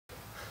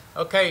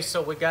Okay,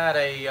 so we got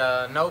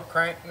a no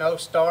crank, no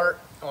start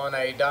on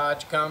a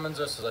Dodge Cummins.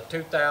 This is a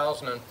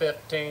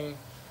 2015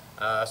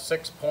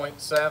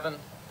 6.7.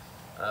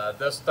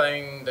 This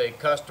thing, the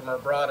customer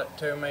brought it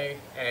to me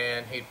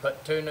and he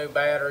put two new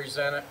batteries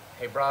in it.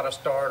 He brought a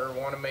starter,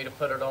 wanted me to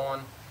put it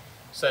on,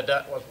 said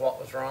that was what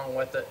was wrong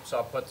with it,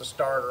 so I put the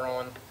starter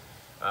on.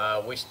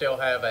 We still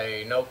have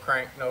a no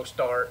crank, no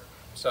start.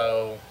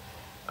 So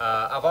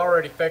I've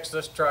already fixed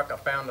this truck. I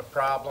found the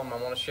problem.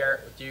 I want to share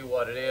it with you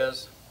what it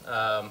is.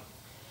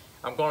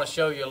 I'm going to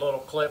show you a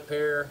little clip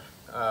here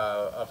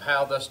of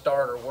how this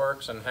starter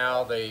works and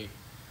how the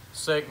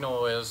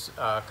signal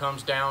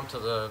comes down to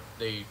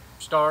the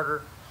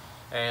starter,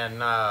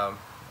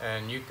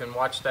 and you can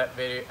watch that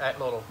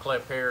little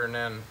clip here, and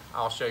then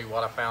I'll show you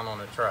what I found on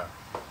the truck.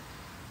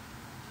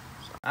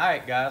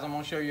 Alright guys, I'm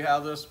going to show you how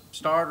this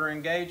starter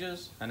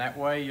engages, and that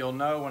way you'll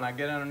know when I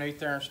get underneath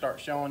there and start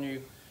showing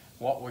you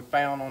what we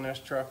found on this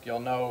truck,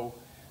 you'll know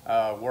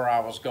where I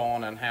was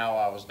going and how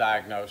I was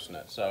diagnosing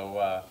it.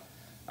 So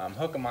I'm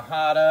hooking my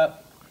hot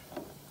up.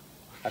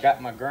 I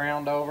got my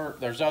ground over.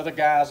 There's other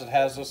guys that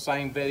has the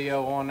same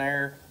video on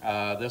there.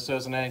 This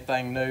isn't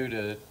anything new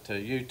to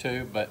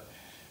YouTube, but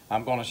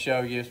I'm going to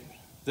show you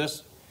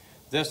this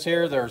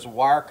here. There's a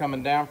wire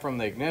coming down from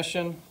the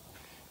ignition.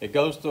 It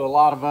goes through a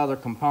lot of other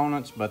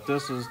components, but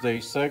this is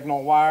the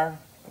signal wire.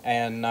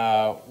 And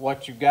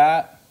what you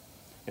got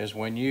is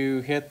when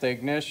you hit the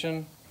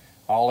ignition,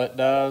 all it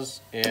does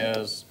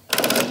is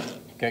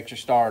kick your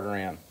starter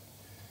in.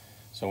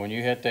 So when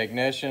you hit the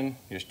ignition,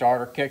 your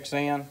starter kicks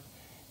in,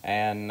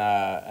 and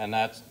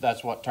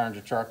that's what turns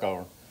your truck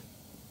over.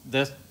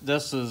 This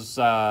is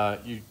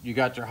you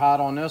got your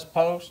hot on this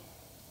post,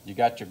 you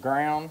got your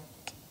ground,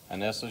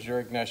 and this is your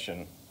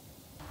ignition.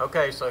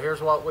 Okay, so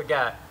here's what we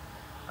got.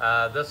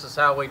 This is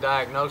how we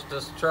diagnosed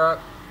this truck.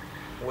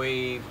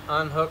 We've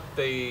unhooked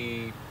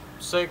the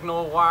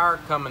signal wire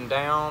coming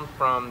down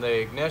from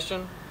the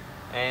ignition,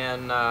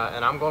 and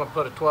I'm going to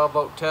put a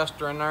 12-volt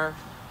tester in there.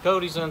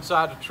 Cody's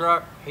inside the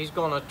truck. He's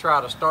going to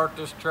try to start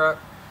this truck,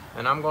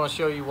 and I'm going to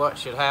show you what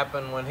should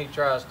happen when he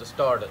tries to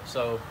start it.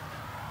 So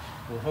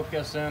we'll hook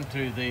this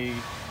into the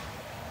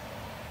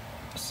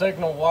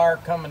signal wire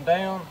coming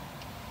down.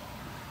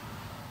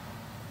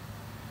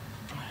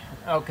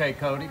 Okay,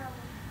 Cody,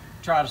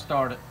 try to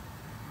start it.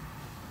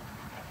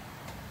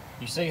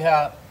 You see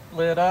how it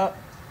lit up?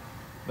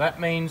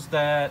 That means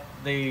that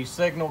the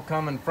signal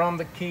coming from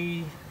the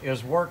key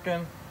is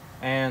working,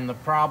 and the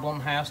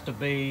problem has to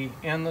be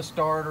in the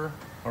starter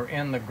or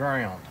in the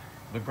ground.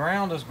 The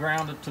ground is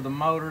grounded to the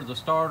motor. The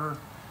starter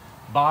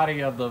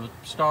body of the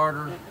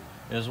starter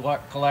is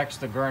what collects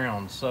the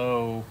ground.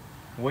 So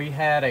we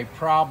had a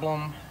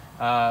problem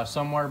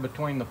somewhere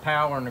between the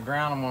power and the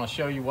ground. I'm going to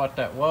show you what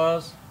that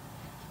was.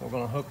 We're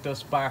going to hook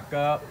this back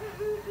up,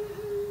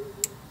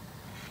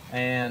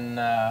 and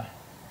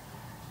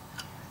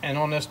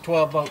on this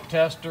 12-volt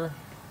tester,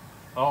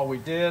 all we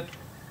did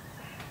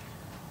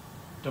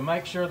to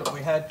make sure that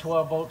we had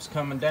 12 volts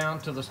coming down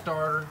to the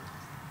starter,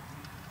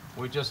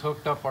 we just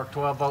hooked up our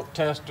 12-volt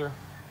tester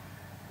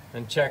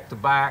and checked the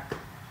back.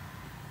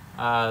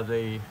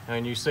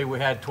 And you see we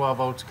had 12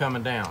 volts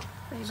coming down.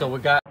 So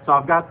I've got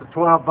the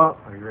 12-volt.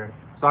 Are you ready?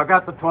 So I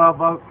got the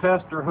 12-volt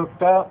tester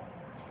hooked up,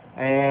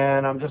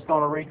 and I'm just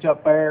going to reach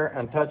up there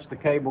and touch the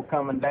cable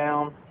coming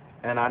down,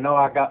 and I know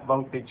I got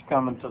voltage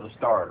coming to the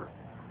starter.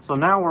 So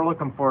now we're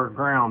looking for a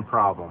ground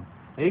problem.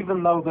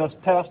 Even though this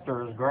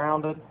tester is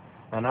grounded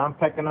and I'm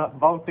picking up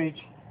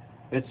voltage,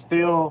 it's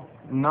still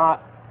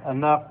not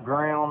enough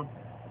ground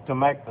to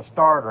make the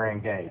starter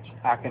engage.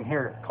 I can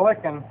hear it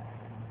clicking,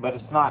 but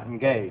it's not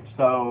engaged.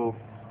 So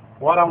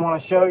what I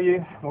want to show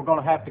you, we're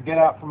going to have to get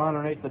out from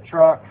underneath the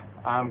truck.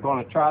 I'm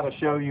going to try to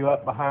show you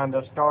up behind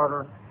the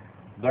starter.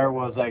 There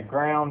was a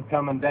ground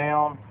coming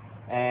down,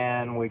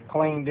 and we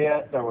cleaned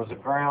it. There was a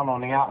ground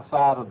on the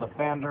outside of the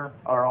fender,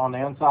 or on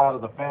the inside of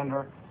the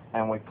fender,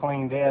 and we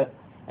cleaned it,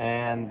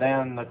 and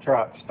then the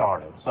truck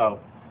started. So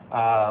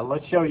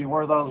let's show you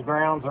where those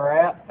grounds are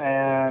at,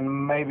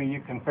 and maybe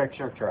you can fix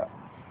your truck.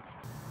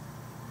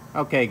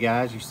 Okay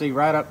guys, you see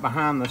right up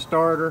behind the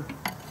starter,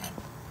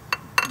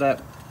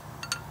 that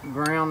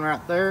ground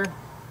right there.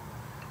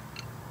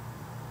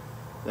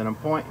 Then I'm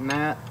pointing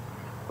at,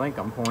 I think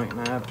I'm pointing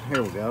at,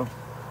 here we go.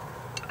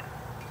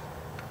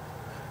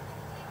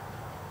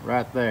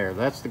 Right there,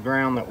 that's the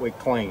ground that we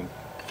cleaned.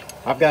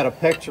 I've got a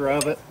picture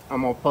of it.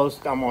 I'm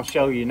gonna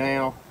show you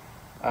now.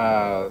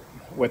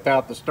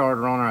 Without the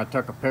starter on it, I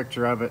took a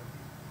picture of it,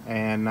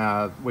 and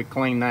we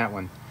cleaned that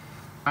one.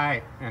 All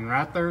right, and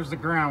right there's the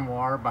ground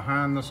wire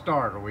behind the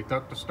starter. We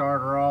took the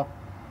starter off.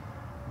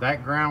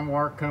 That ground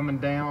wire coming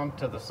down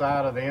to the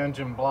side of the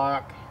engine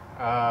block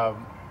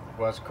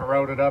was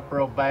corroded up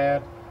real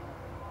bad,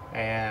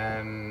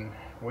 and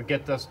we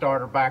get this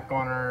starter back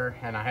on her,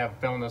 and I have a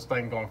feeling this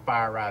thing gonna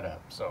fire right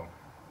up. So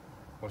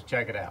let's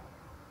check it out.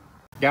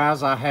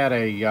 Guys, I had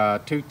a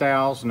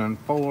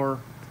 2004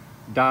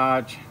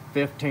 Dodge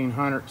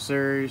 1500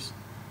 series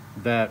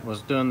that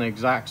was doing the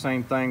exact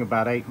same thing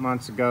about 8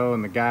 months ago,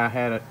 and the guy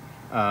had it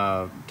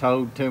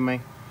towed to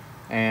me.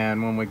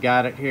 and when we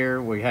got it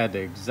here, we had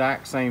the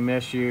exact same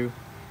issue.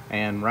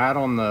 And right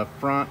on the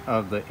front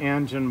of the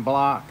engine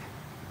block,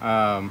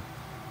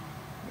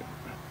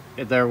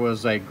 there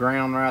was a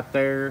ground right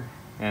there,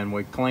 and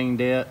we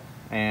cleaned it,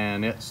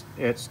 and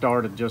it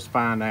started just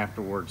fine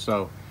afterwards.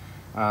 So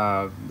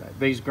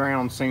these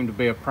grounds seem to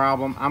be a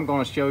problem. I'm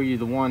going to show you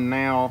the one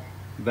now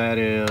that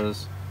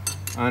is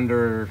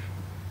under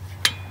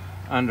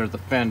the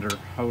fender.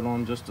 Hold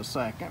on just a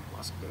second.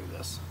 Let's do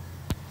this.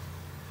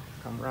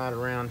 Come right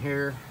around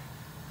here,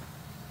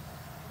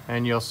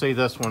 and you'll see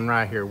this one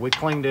right here. We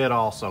cleaned it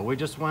also. We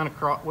just went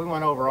across. We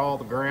went over all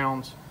the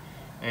grounds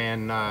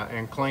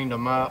and cleaned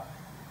them up,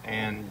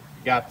 and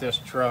got this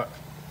truck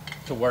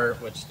to where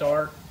it would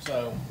start.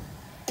 So,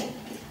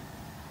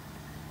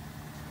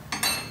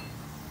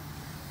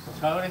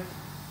 Cody,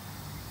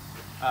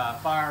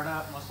 fire it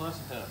up and let's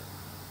listen to it.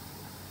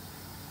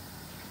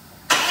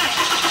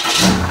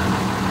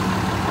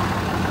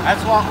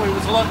 That's what we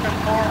was looking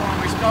for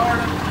when we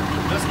started.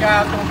 This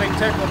guy's gonna be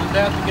tickled to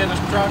death to get his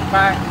truck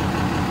back.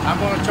 I'm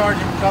gonna charge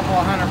him a couple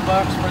of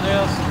 $100 for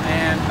this,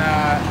 and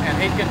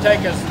he can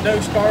take his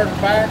new starter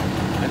back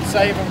and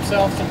save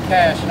himself some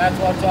cash, and that's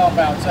what it's all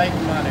about,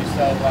 saving money.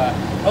 So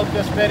hope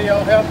this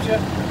video helped you.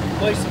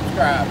 Please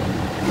subscribe.